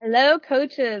Hello,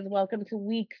 coaches. Welcome to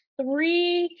week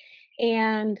 3.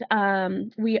 And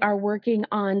we are working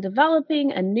on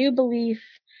developing a new belief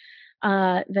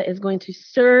that is going to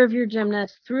serve your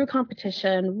gymnast through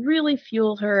competition, really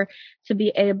fuel her to be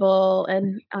able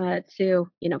and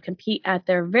to, compete at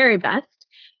their very best.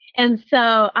 And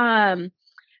so,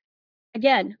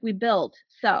 again, we build.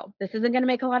 So this isn't going to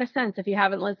make a lot of sense. If you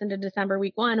haven't listened to December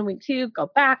week 1 and week 2,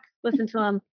 go back, listen to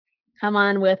them. Come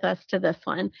on with us to this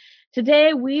one.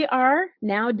 Today, we are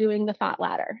now doing the thought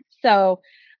ladder. So,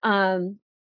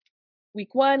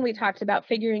 week 1, we talked about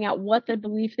figuring out what the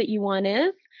belief that you want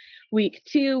is. Week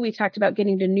 2, we talked about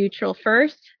getting to neutral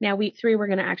first. Now, week 3, we're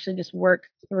going to actually just work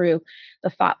through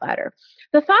the thought ladder.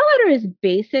 The thought ladder is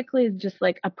basically just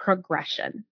like a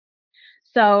progression.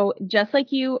 So, just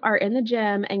like you are in the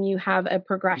gym and you have a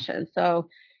progression. So,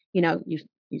 you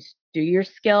do your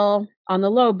skill on the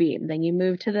low beam, then you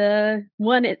move to the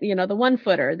 1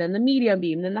 footer, then the medium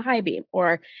beam, then the high beam.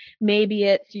 Or maybe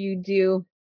it's you do,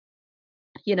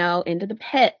 into the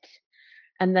pit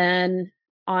and then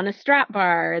on a strap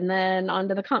bar and then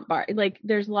onto the comp bar. Like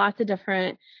there's lots of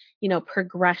different,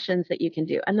 progressions that you can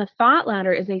do. And the thought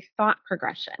ladder is a thought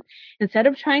progression. Instead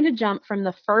of trying to jump from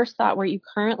the first thought where you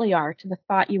currently are to the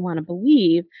thought you want to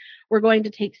believe, we're going to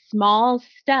take small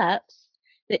steps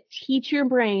that teach your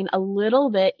brain a little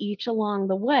bit each along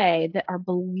the way that are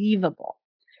believable.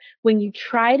 When you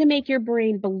try to make your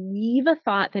brain believe a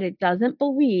thought that it doesn't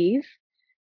believe,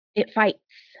 it fights.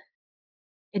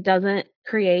 It doesn't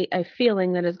create a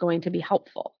feeling that is going to be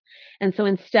helpful. And so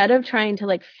instead of trying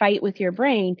to fight with your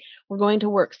brain, we're going to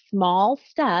work small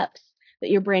steps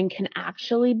that your brain can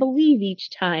actually believe each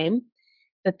time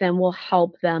that then will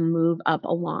help them move up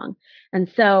along.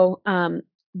 And so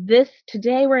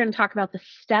today we're going to talk about the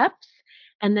steps.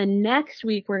 And then next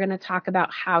week, we're going to talk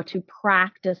about how to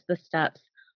practice the steps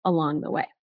along the way.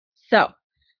 So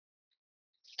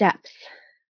steps.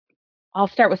 I'll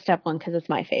start with step 1 because it's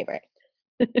my favorite.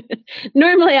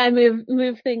 Normally I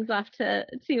move things off to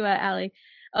Allie.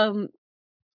 But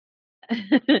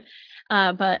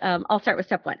I'll start with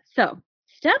step 1. So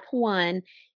step 1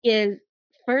 is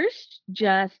first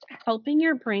just helping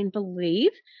your brain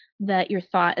believe that your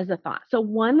thought is a thought. So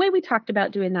one way we talked about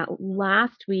doing that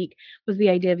last week was the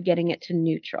idea of getting it to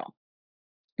neutral.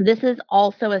 This is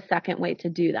also a second way to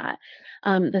do that.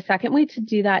 The second way to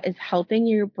do that is helping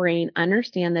your brain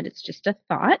understand that it's just a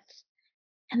thought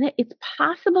and that it's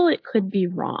possible it could be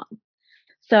wrong.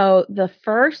 So the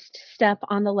first step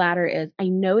on the ladder is I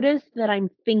notice that I'm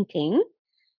thinking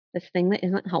this thing that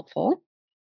isn't helpful,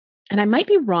 and I might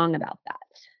be wrong about that.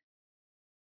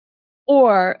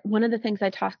 Or one of the things I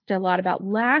talked a lot about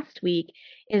last week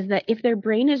is that if their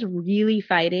brain is really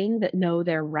fighting that no,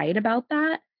 they're right about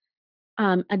that,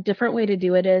 a different way to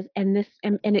do it is, and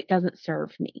it doesn't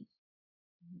serve me.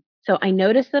 So I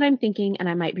notice that I'm thinking and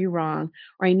I might be wrong,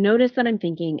 or I notice that I'm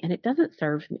thinking and it doesn't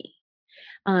serve me.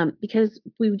 Because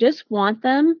we just want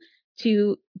them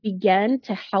to begin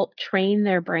to help train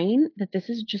their brain that this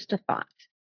is just a thought.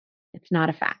 It's not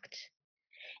a fact.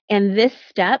 And this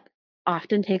step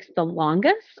often takes the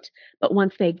longest, but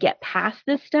once they get past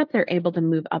this step, they're able to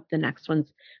move up the next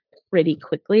ones pretty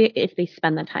quickly if they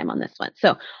spend the time on this one.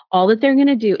 So all that they're going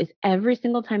to do is every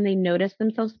single time they notice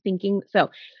themselves thinking,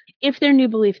 so if their new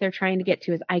belief they're trying to get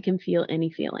to is I can feel any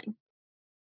feeling.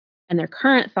 And their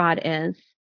current thought is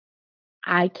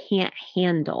I can't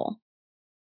handle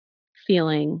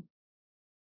feeling,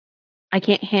 I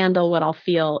can't handle what I'll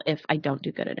feel if I don't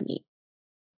do good at a meet.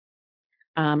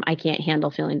 I can't handle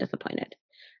feeling disappointed.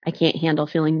 I can't handle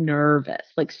feeling nervous.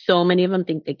 Like so many of them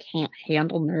think they can't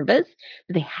handle nervous,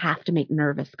 that they have to make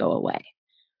nervous go away.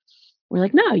 We're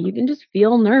like, no, you can just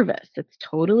feel nervous. It's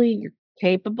totally, you're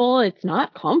capable. It's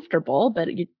not comfortable, but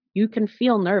you can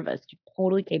feel nervous. You're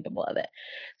totally capable of it.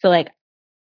 So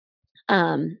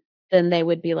then they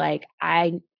would be like,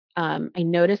 I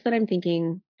notice that I'm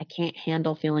thinking I can't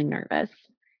handle feeling nervous,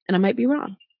 and I might be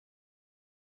wrong.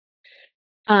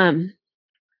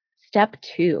 Step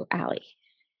 2, Allie.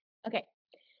 Okay.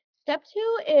 Step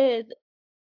 2 is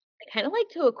I kind of like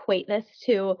to equate this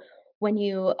to when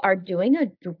you are doing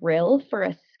a drill for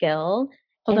a skill.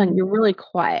 Hold on, you're really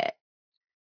quiet.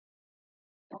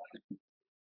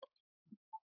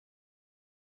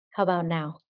 How about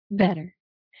now? Better.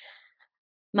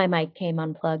 My mic came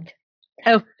unplugged.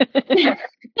 Oh.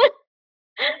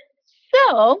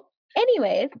 So,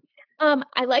 anyways,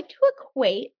 I like to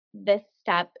equate this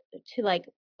step to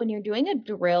when you're doing a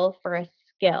drill for a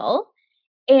skill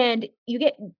and you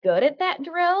get good at that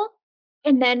drill,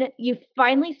 and then you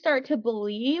finally start to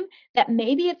believe that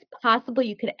maybe it's possible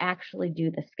you could actually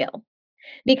do the skill.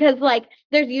 Because like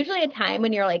there's usually a time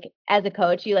when you're like as a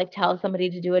coach, you like tell somebody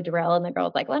to do a drill and the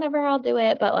girl's like, whatever, I'll do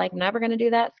it, but like I'm never gonna do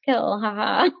that skill.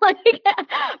 Haha. Like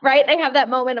right. They have that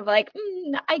moment of like,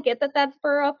 I get that that's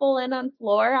for a full in on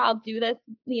floor. I'll do this,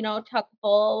 tuck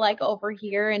full like over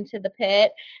here into the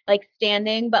pit, like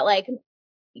standing, but like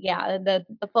yeah, the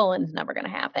full in's never gonna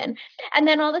happen. And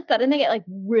then all of a sudden they get like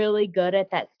really good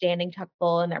at that standing tuck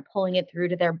full and they're pulling it through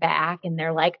to their back and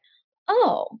they're like,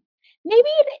 oh, maybe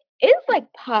it is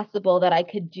like possible that I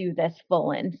could do this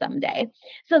full in someday.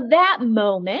 So that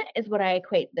moment is what I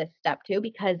equate this step to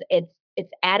because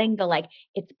it's adding the like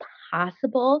it's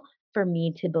possible for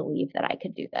me to believe that I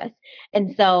could do this.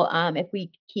 And so if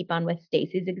we keep on with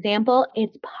Stacy's example,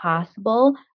 it's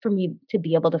possible for me to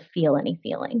be able to feel any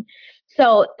feeling.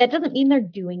 So that doesn't mean they're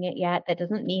doing it yet. That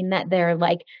doesn't mean that they're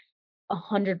like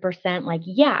 100% like,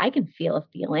 yeah, I can feel a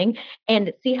feeling.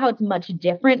 And see how it's much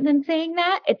different than saying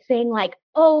that? It's saying like,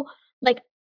 oh, like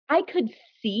I could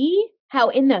see how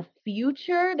in the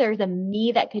future there's a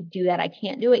me that could do that. I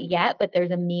can't do it yet, but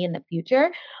there's a me in the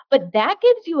future. But that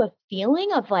gives you a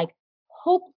feeling of like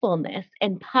hopefulness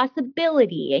and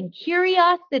possibility and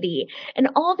curiosity and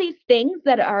all these things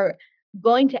that are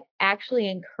going to actually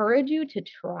encourage you to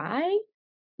try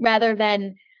rather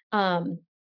than um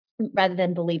rather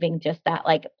than believing just that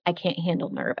like I can't handle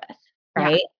nervous, Yeah.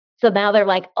 right? So now they're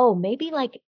like, "Oh, maybe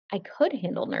like I could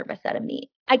handle nervous at a meet.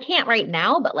 I can't right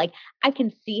now, but like I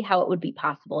can see how it would be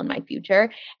possible in my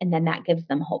future." And then that gives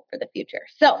them hope for the future.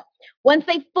 So once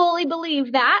they fully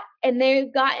believe that and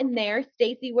they've gotten there,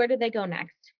 Stacy, where do they go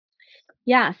next?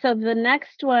 Yeah. So the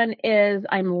next one is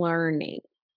I'm learning.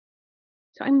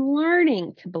 So I'm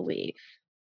learning to believe.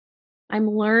 I'm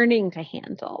learning to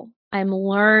handle. I'm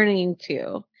learning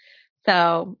to.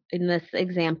 So in this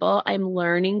example, I'm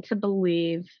learning to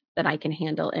believe that I can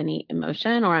handle any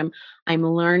emotion, or I'm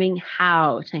learning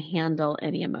how to handle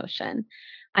any emotion.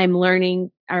 I'm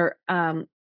learning or I'm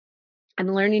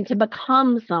learning to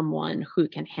become someone who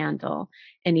can handle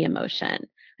any emotion.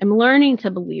 I'm learning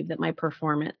to believe that my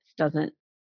performance doesn't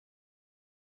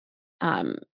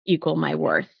um, equal my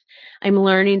worth. I'm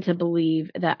learning to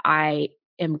believe that I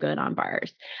am good on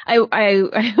bars. I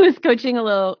was coaching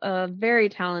a very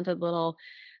talented little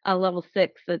level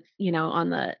 6 that's on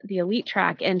the elite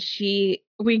track, and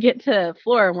we get to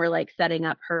floor and we're like setting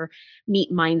up her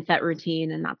meet mindset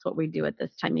routine, and that's what we do at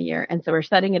this time of year. And so we're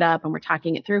setting it up and we're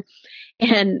talking it through,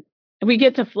 and we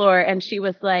get to floor and she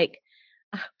was like,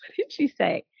 what did she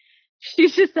say? She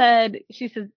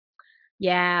says,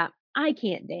 yeah, I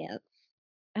can't dance.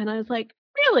 And I was like,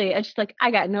 really? And she's like,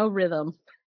 I got no rhythm.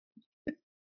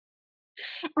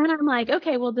 And I'm like,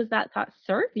 okay, well, does that thought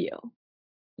serve you?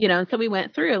 And so we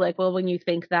went through like, well, when you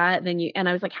think that, and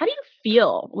I was like, how do you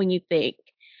feel when you think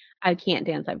I can't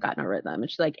dance? I've got no rhythm. And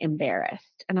she's like,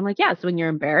 embarrassed. And I'm like, yeah. So when you're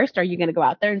embarrassed, are you going to go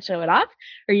out there and show it off?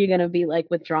 Or are you going to be like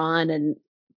withdrawn and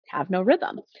have no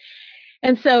rhythm?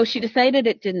 And so she decided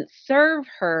it didn't serve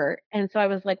her. And so I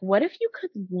was like, what if you could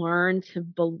learn to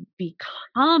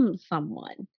become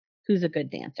someone who's a good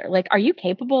dancer? Like, are you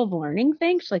capable of learning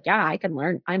things? She's like, yeah, I can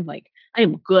learn. I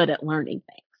am good at learning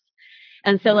things.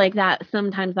 And so like that,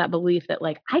 sometimes that belief that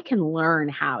like, I can learn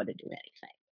how to do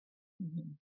anything, Mm-hmm.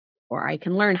 or I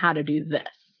can learn how to do this.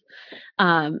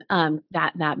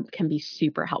 That can be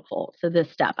super helpful. So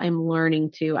this step,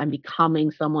 I'm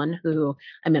becoming someone who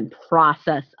I'm in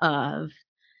process of,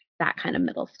 that kind of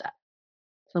middle step.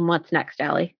 So what's next,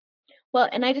 Allie? Well,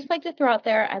 and I just like to throw out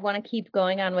there, I want to keep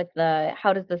going on with the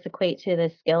how does this equate to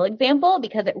the skill example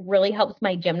because it really helps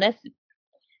my gymnasts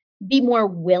be more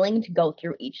willing to go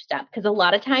through each step. Because a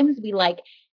lot of times we like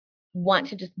want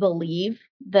to just believe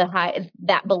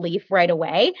that belief right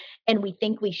away and we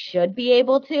think we should be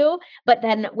able to, but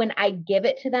then when I give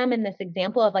it to them in this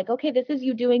example of like, okay, this is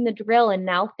you doing the drill and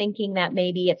now thinking that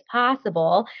maybe it's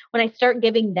possible, when I start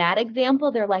giving that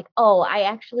example they're like, oh, I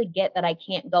actually get that I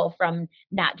can't go from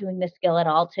not doing the skill at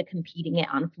all to competing it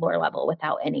on floor level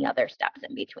without any other steps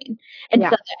in between. And so Yeah.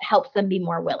 that helps them be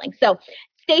more willing. So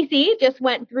Stacy just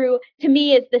went through, to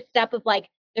me, is the step of like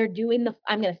they're doing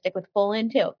I'm going to stick with full in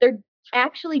too. They're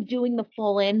actually doing the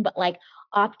full in, but like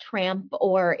off tramp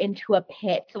or into a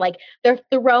pit. Like they're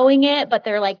throwing it, but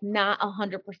they're like not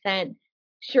 100%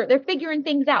 sure. They're figuring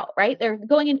things out, right? They're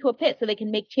going into a pit so they can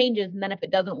make changes. And then if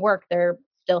it doesn't work, they're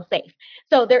still safe.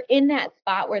 So they're in that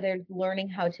spot where they're learning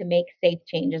how to make safe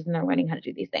changes and they're learning how to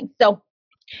do these things. So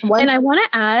And once, I want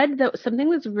to add that something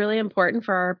that's really important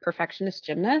for our perfectionist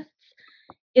gymnasts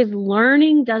is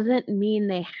learning doesn't mean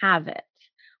they have it.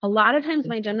 A lot of times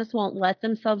my gymnasts won't let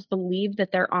themselves believe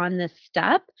that they're on this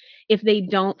step if they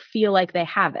don't feel like they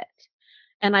have it.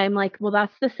 And I'm like, well,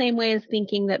 that's the same way as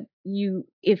thinking that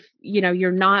if,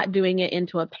 you're not doing it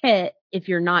into a pit, if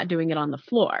you're not doing it on the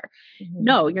floor. Mhm.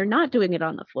 No, you're not doing it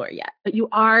on the floor yet, but you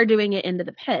are doing it into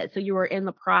the pit. So you are in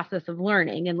the process of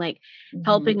learning and like Mhm.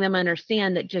 helping them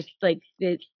understand that just like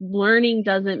the learning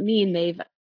doesn't mean they've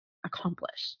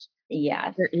accomplished. They're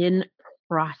Yes. in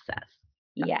process.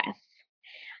 Yes.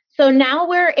 So now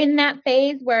we're in that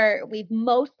phase where we've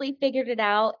mostly figured it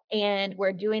out and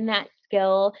we're doing that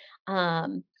skill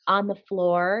on the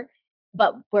floor,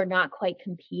 but we're not quite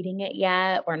competing it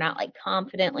yet. We're not like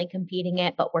confidently competing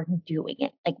it, but we're doing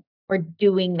it. Like we're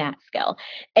doing that skill.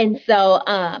 And so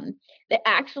that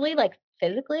actually like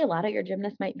physically a lot of your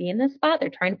gymnasts might be in this spot. They're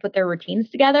trying to put their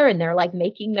routines together and they're like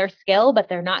making their skill, but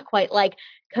they're not quite like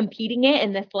competing it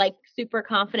in this like super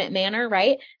confident manner,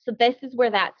 right? So this is where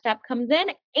that step comes in.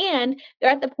 And they're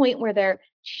at the point where they're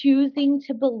choosing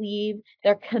to believe,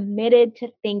 they're committed to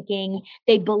thinking,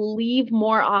 they believe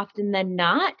more often than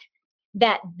not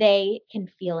that they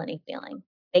can feel any feeling.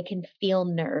 They can feel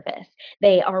nervous.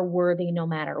 They are worthy no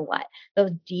matter what.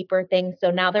 Those deeper things.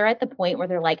 So now they're at the point where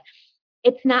they're like,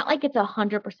 it's not like it's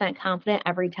 100% confident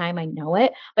every time I know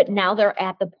it, but now they're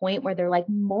at the point where they're like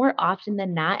more often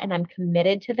than not, and I'm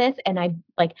committed to this. And I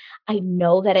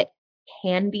know that it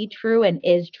can be true and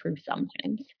is true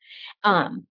sometimes.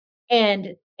 Um,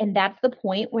 and that's the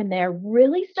point when they're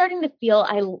really starting to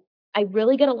feel, I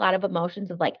really get a lot of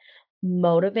emotions of like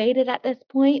motivated at this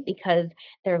point because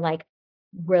they're like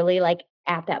really like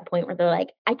at that point where they're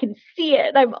like, I can see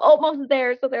it. I'm almost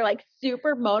there. So they're like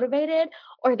super motivated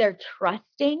or they're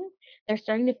trusting. They're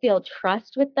starting to feel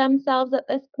trust with themselves at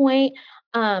this point.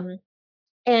 Um,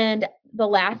 and the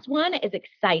last one is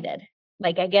excited.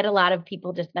 Like I get a lot of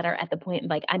people just that are at the point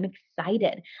like I'm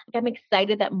excited. Like I'm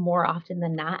excited that more often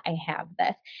than not I have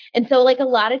this. And so like a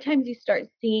lot of times you start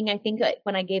seeing, I think like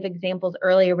when I gave examples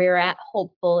earlier, we were at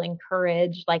hopeful,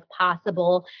 encouraged, like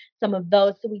possible, some of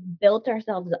those. So we built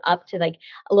ourselves up to like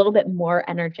a little bit more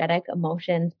energetic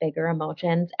emotions, bigger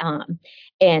emotions.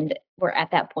 And we're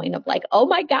at that point of like, oh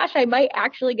my gosh, I might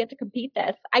actually get to compete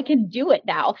this. I can do it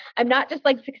now. I'm not just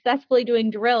like successfully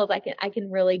doing drills. I can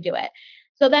really do it.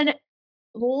 So then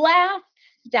last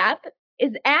step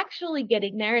is actually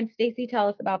getting there. And Stacy, tell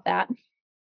us about that.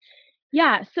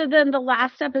 Yeah. So then the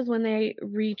last step is when they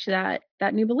reach that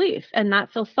new belief and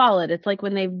that feels solid. It's like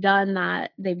when they've done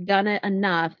that, they've done it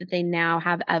enough that they now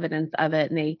have evidence of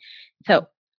it. So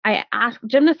I ask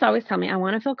gymnasts always tell me, I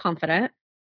want to feel confident.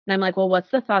 And I'm like, well,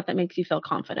 what's the thought that makes you feel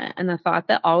confident? And the thought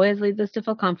that always leads us to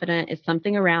feel confident is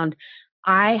something around,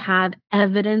 I have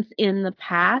evidence in the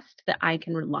past that I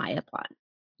can rely upon.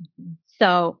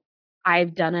 So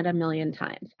I've done it a million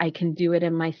times. I can do it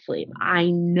in my sleep. I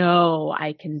know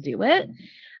I can do it.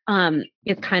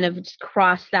 It's kind of just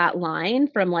crossed that line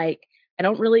from like, I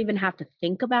don't really even have to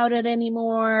think about it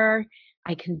anymore.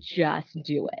 I can just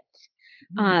do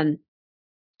it. Um,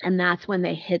 and that's when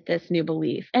they hit this new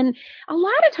belief. And a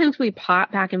lot of times we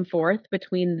pop back and forth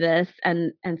between this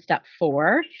and step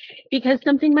 4 because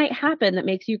something might happen that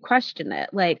makes you question it.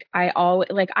 Like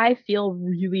I feel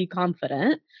really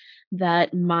confident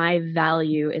that my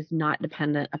value is not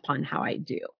dependent upon how I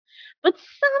do. But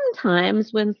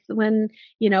sometimes when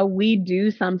we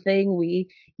do something, we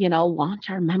launch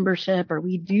our membership or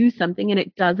we do something and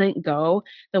it doesn't go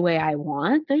the way I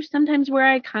want, there's sometimes where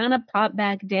I kind of pop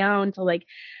back down to like,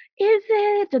 is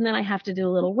it? And then I have to do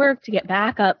a little work to get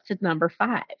back up to number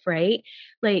 5, right?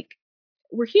 Like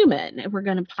we're human and we're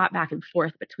going to pop back and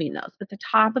forth between those. But the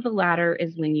top of the ladder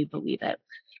is when you believe it.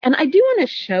 And I do want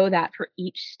to show that for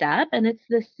each step. And it's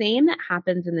the same that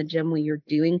happens in the gym when you're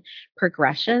doing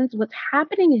progressions. What's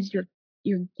happening is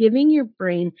you're giving your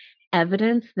brain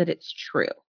evidence that it's true.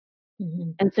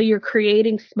 Mm-hmm. And so you're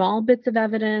creating small bits of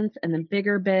evidence and then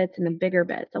bigger bits and then bigger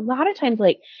bits. A lot of times,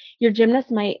 like your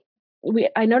gymnast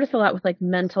I notice a lot with like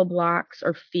mental blocks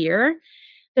or fear.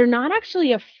 They're not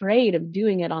actually afraid of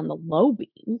doing it on the low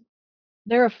beam.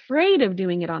 They're afraid of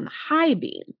doing it on the high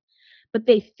beam. But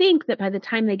they think that by the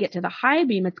time they get to the high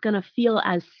beam, it's going to feel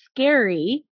as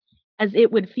scary as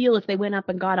it would feel if they went up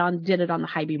and did it on the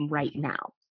high beam right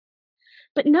now.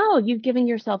 But no, you've given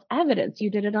yourself evidence. You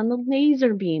did it on the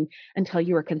laser beam until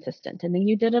you were consistent. And then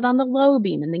you did it on the low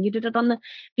beam. And then you did it on the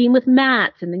beam with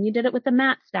mats. And then you did it with the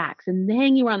mat stacks. And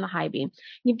then you were on the high beam.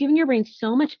 You've given your brain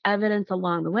so much evidence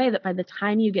along the way that by the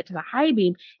time you get to the high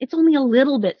beam, it's only a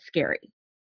little bit scary.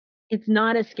 It's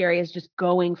not as scary as just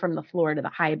going from the floor to the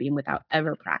high beam without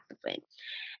ever practicing.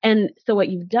 And so what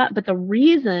you've done, but the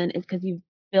reason is because you've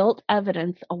built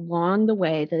evidence along the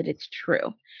way that it's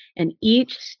true. And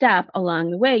each step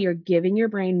along the way, you're giving your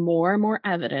brain more and more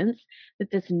evidence that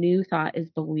this new thought is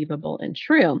believable and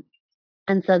true.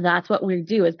 And so that's what we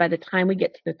do is by the time we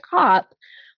get to the top,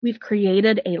 we've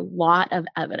created a lot of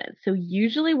evidence. So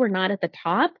usually we're not at the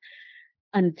top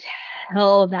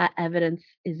until that evidence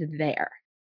is there.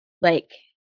 Like,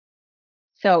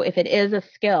 so if it is a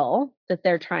skill that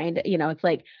they're trying to, it's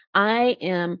like, I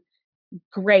am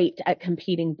great at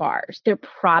competing bars. They're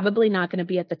probably not going to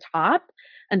be at the top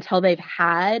until they've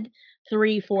had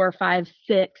 3, 4, 5,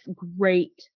 6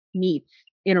 great meets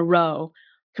in a row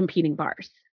competing bars.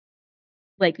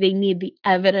 Like they need the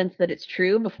evidence that it's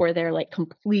true before they're like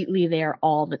completely there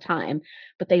all the time,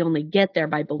 but they only get there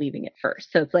by believing it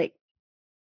first. So it's like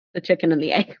the chicken and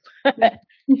the egg.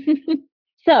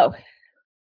 So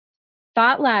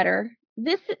thought ladder.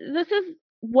 This is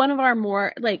one of our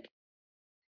more like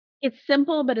it's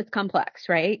simple, but it's complex,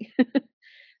 right?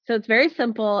 So it's very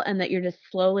simple and that you're just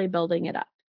slowly building it up.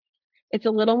 It's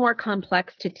a little more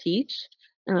complex to teach.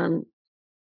 Um,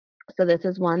 so this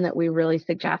is one that we really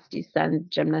suggest you send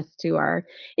gymnasts to our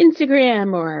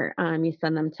Instagram or you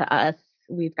send them to us.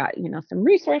 We've got, some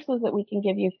resources that we can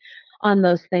give you on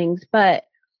those things. But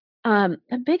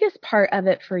the biggest part of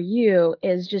it for you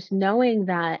is just knowing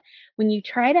that when you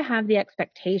try to have the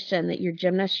expectation that your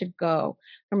gymnast should go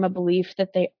from a belief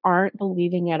that they aren't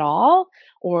believing at all,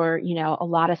 or, a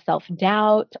lot of self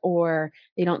doubt, or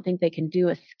they don't think they can do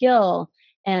a skill,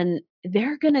 and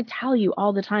they're going to tell you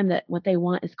all the time that what they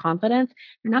want is confidence.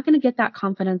 You're not going to get that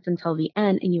confidence until the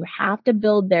end. And you have to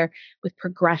build there with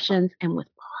progressions and with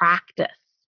practice.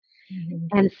 Mhm.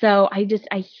 And so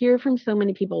I hear from so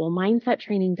many people, well, mindset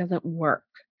training doesn't work.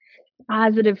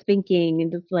 Positive thinking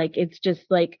and it's just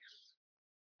like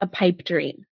a pipe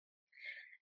dream.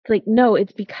 It's like, no,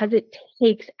 it's because it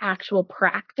takes actual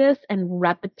practice and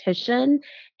repetition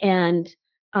and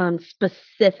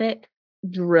specific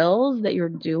drills that you're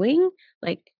doing,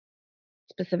 like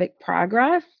specific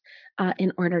progress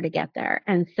in order to get there.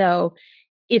 And so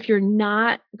if you're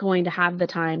not going to have the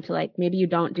time to like, maybe you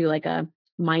don't do like a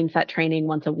mindset training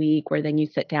once a week where then you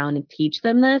sit down and teach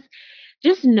them this,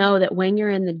 just know that when you're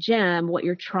in the gym, what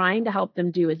you're trying to help them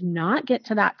do is not get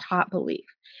to that top belief,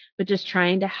 but just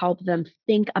trying to help them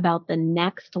think about the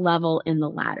next level in the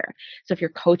ladder. So if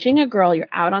you're coaching a girl, you're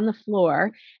out on the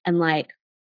floor and like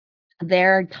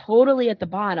they're totally at the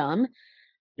bottom,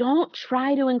 don't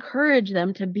try to encourage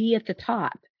them to be at the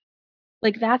top.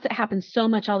 Like that's it happens so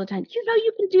much all the time.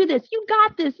 You can do this. You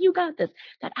got this. You got this.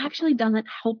 That actually doesn't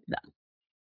help them.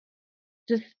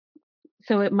 Just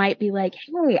so it might be like,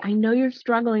 hey, I know you're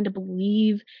struggling to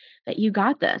believe that you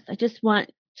got this. I just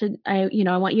want I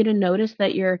want you to notice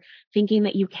that you're thinking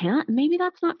that you can't. Maybe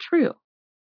that's not true.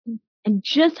 And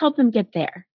just help them get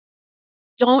there.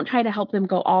 Don't try to help them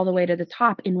go all the way to the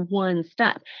top in one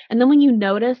step. And then when you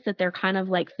notice that they're kind of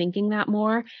like thinking that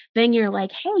more, then you're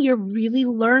like, hey, you're really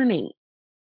learning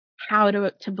how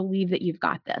to believe that you've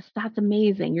got this. That's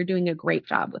amazing. You're doing a great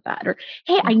job with that. Or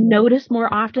hey, I notice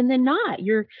more often than not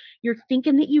you're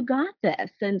thinking that you got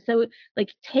this. And so like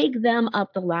take them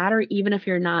up the ladder even if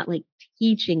you're not like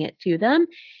teaching it to them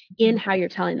in how you're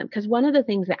telling them. Because one of the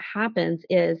things that happens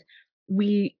is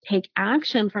we take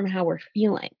action from how we're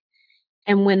feeling.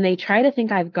 And when they try to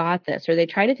think I've got this, or they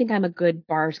try to think I'm a good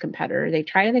bars competitor, they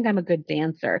try to think I'm a good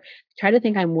dancer, try to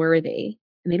think I'm worthy,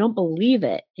 and they don't believe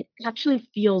it, it actually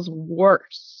feels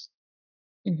worse.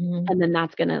 Mhm. And then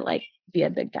that's going to like be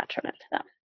a big detriment to them.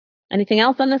 Anything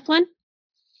else on this one?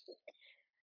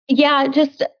 Yeah,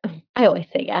 just I always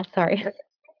say yeah, sorry.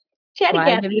 Chatty Well,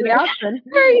 I give Cathy you the here, option.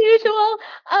 per usual.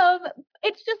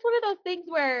 It's just one of those things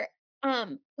where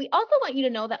we also want you to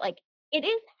know that like it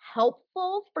is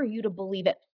helpful for you to believe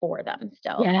it for them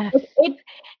still. Yes. It's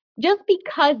just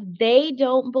because they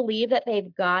don't believe that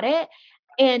they've got it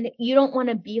and you don't want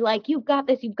to be like you've got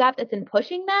this and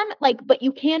pushing them like but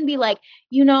you can be like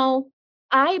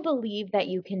I believe that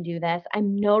you can do this.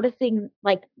 I'm noticing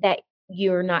like that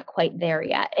you're not quite there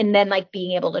yet and then like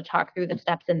being able to talk through the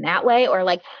steps in that way or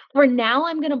like for now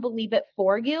I'm going to believe it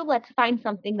for you. Let's find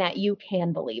something that you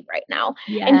can believe right now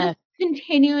and just Yes.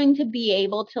 continuing to be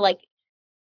able to like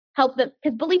help them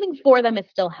because believing for them is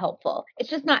still helpful. It's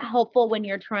just not helpful when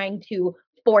you're trying to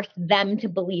force them to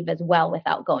believe as well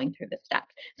without going through the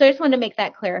steps. So I just want to make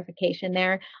that clarification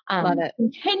there. Love it.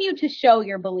 Continue to show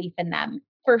your belief in them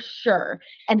for sure.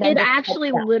 And then It just help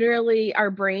actually them. literally, our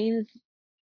brains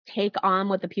take on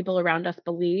what the people around us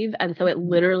believe. And so it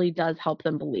literally does help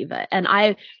them believe it. And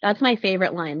that's my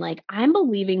favorite line. Like, I'm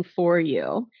believing for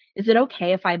you. Is it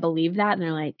okay if I believe that? And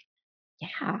they're like,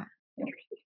 yeah,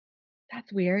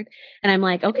 that's weird. And I'm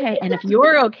like, okay. And if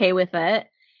you're okay with it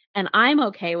and I'm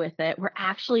okay with it, we're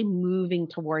actually moving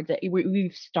towards it.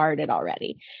 We've started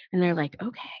already. And they're like,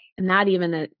 okay. And that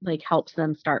even like helps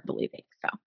them start believing. So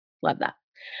love that.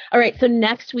 All right. So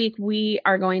next week we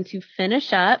are going to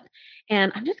finish up,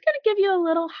 and I'm just going to give you a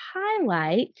little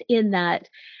highlight in that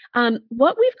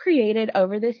what we've created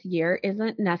over this year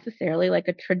isn't necessarily like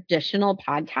a traditional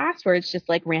podcast where it's just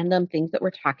like random things that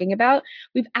we're talking about.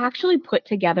 We've actually put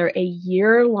together a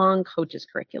year-long coaches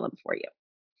curriculum for you.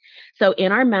 So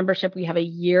in our membership, we have a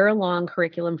year-long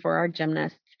curriculum for our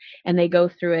gymnasts, and they go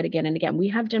through it again and again. We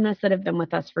have gymnasts that have been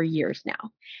with us for years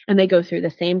now, and they go through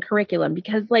the same curriculum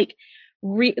because like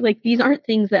these aren't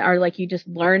things that are like you just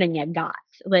learn and you got.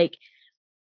 Like,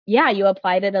 yeah, you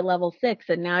applied it at level 6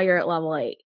 and now you're at level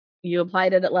 8. You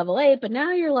applied it at level 8, but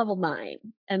now you're level 9.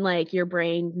 And like your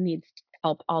brain needs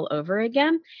help all over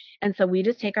again. And so we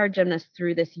just take our gymnasts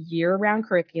through this year-round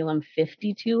curriculum,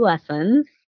 52 lessons,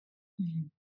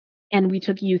 Mhm. and we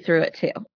took you through it too.